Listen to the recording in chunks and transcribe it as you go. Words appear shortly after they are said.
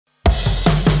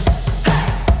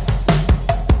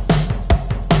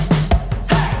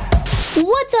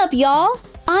What's up, y'all?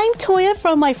 I'm Toya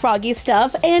from My Froggy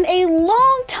Stuff and a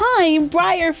long-time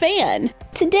Breyer fan.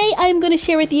 Today I'm going to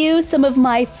share with you some of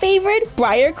my favorite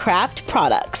Breyer Craft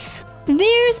products.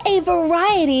 There's a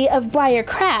variety of Breyer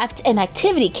Craft and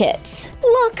Activity kits.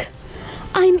 Look,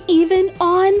 I'm even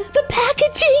on the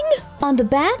packaging. On the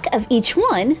back of each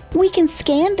one, we can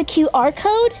scan the QR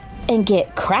code and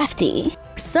get crafty.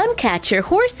 Suncatcher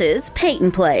horses paint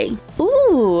and play.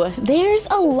 Ooh, there's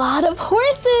a lot of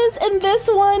horses in this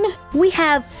one. We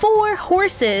have 4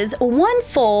 horses, 1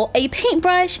 full, a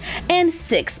paintbrush, and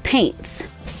 6 paints.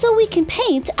 So we can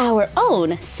paint our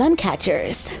own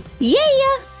Suncatchers.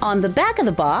 Yeah! On the back of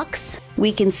the box,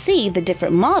 we can see the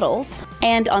different models,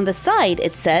 and on the side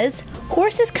it says,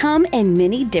 horses come in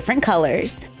many different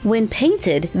colors. When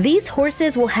painted, these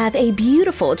horses will have a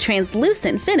beautiful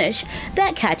translucent finish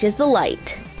that catches the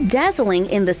light, dazzling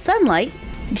in the sunlight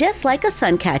just like a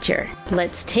Suncatcher.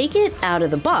 Let's take it out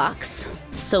of the box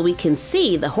so we can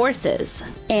see the horses,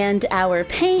 and our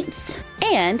paints,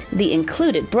 and the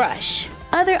included brush.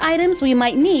 Other items we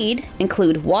might need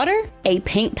include water, a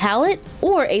paint palette,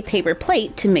 or a paper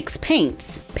plate to mix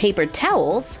paints, paper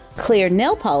towels, clear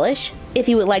nail polish if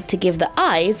you would like to give the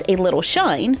eyes a little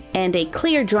shine, and a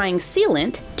clear drying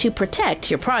sealant to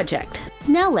protect your project.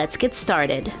 Now let's get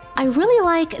started. I really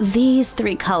like these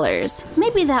 3 colors,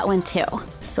 maybe that one too.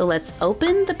 So let's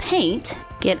open the paint,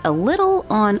 get a little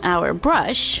on our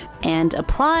brush, and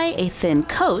apply a thin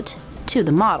coat to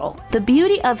the model. The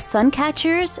beauty of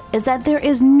Suncatchers is that there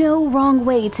is no wrong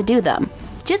way to do them.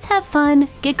 Just have fun,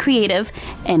 get creative,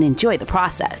 and enjoy the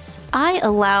process. I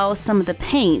allow some of the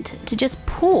paint to just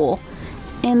pool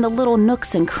in the little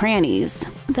nooks and crannies.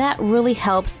 That really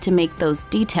helps to make those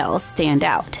details stand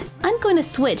out. I'm going to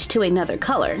switch to another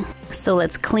color. So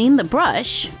let's clean the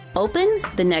brush, open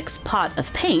the next pot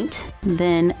of paint,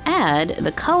 then add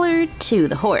the color to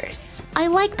the horse. I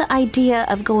like the idea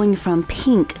of going from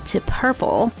pink to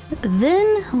purple.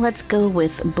 Then let's go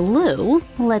with blue.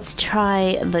 Let's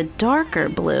try the darker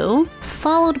blue,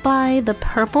 followed by the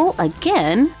purple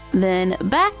again, then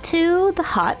back to the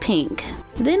hot pink.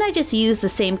 Then I just use the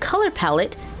same color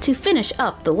palette to finish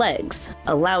up the legs.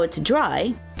 Allow it to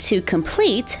dry to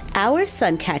complete our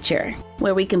Suncatcher,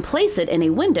 where we can place it in a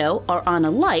window or on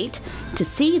a light to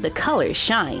see the colors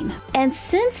shine. And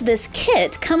since this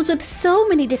kit comes with so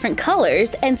many different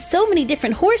colors and so many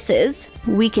different horses,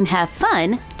 we can have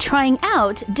fun trying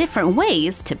out different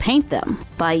ways to paint them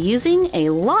by using a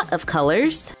lot of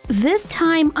colors. This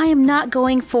time I am not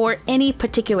going for any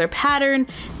particular pattern,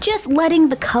 just letting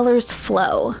the colors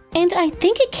flow. And I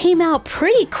think it came out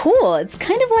pretty cool. It's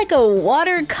kind of like a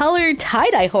watercolor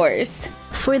tie-dye horse.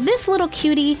 For this little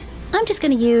cutie, I'm just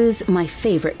going to use my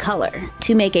favorite color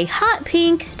to make a hot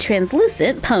pink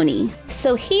translucent pony.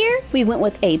 So here we went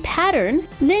with a pattern,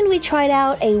 then we tried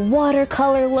out a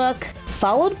watercolor look,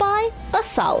 followed by a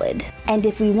solid. And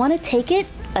if we want to take it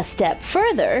a step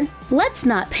further, let's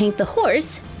not paint the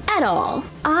horse at all.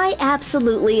 I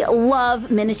absolutely love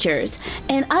miniatures,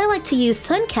 and I like to use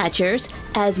Suncatchers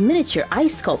as miniature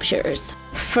ice sculptures.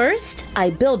 First,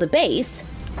 I build a base.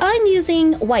 I'm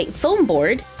using white foam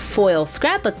board, foil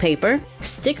scrapbook paper,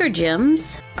 sticker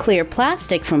gems, clear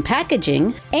plastic from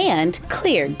packaging, and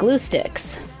clear glue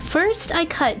sticks. First, I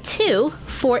cut 2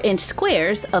 4-inch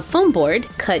squares of foam board,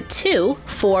 cut 2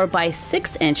 4 by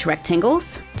 6-inch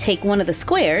rectangles, take one of the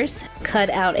squares, cut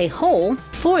out a hole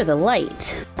for the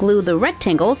light, glue the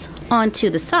rectangles onto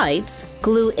the sides,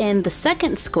 glue in the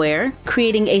second square,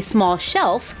 creating a small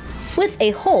shelf with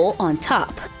a hole on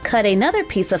top. Cut another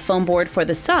piece of foam board for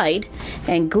the side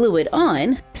and glue it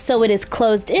on so it is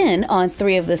closed in on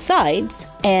 3 of the sides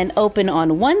and open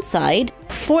on one side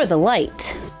for the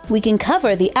light. We can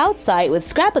cover the outside with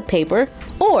scrapbook paper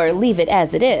or leave it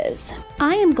as it is.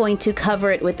 I am going to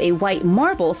cover it with a white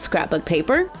marble scrapbook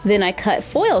paper. Then I cut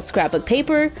foil scrapbook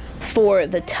paper for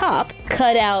the top,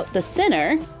 cut out the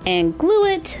center, and glue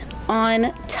it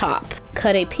on top.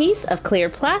 Cut a piece of clear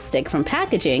plastic from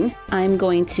packaging. I'm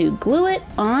going to glue it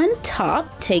on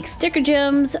top. Take sticker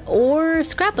gems or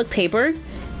scrapbook paper,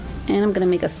 and I'm going to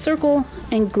make a circle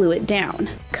and glue it down.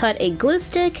 Cut a glue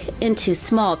stick into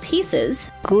small pieces.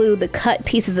 Glue the cut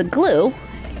pieces of glue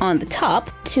on the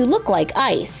top to look like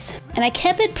ice. And I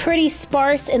kept it pretty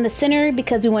sparse in the center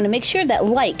because we want to make sure that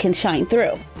light can shine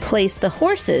through. Place the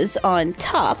horses on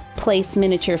top. Place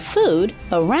miniature food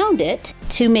around it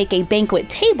to make a banquet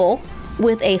table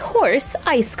with a horse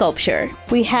ice sculpture.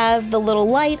 We have the little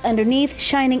light underneath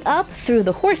shining up through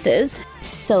the horses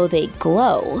so they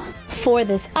glow. For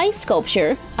this ice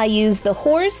sculpture, I used the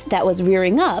horse that was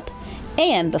rearing up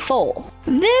and the foal.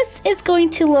 This is going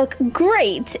to look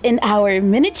great in our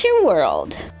miniature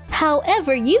world.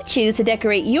 However you choose to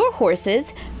decorate your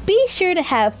horses, be sure to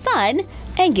have fun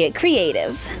and get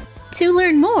creative. To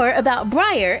learn more about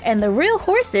Breyer and the real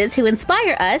horses who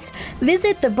inspire us,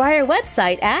 visit the Breyer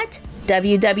website at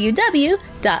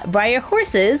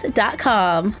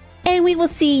www.breyerhorses.com. And we will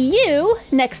see you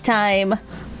next time.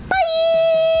 Bye!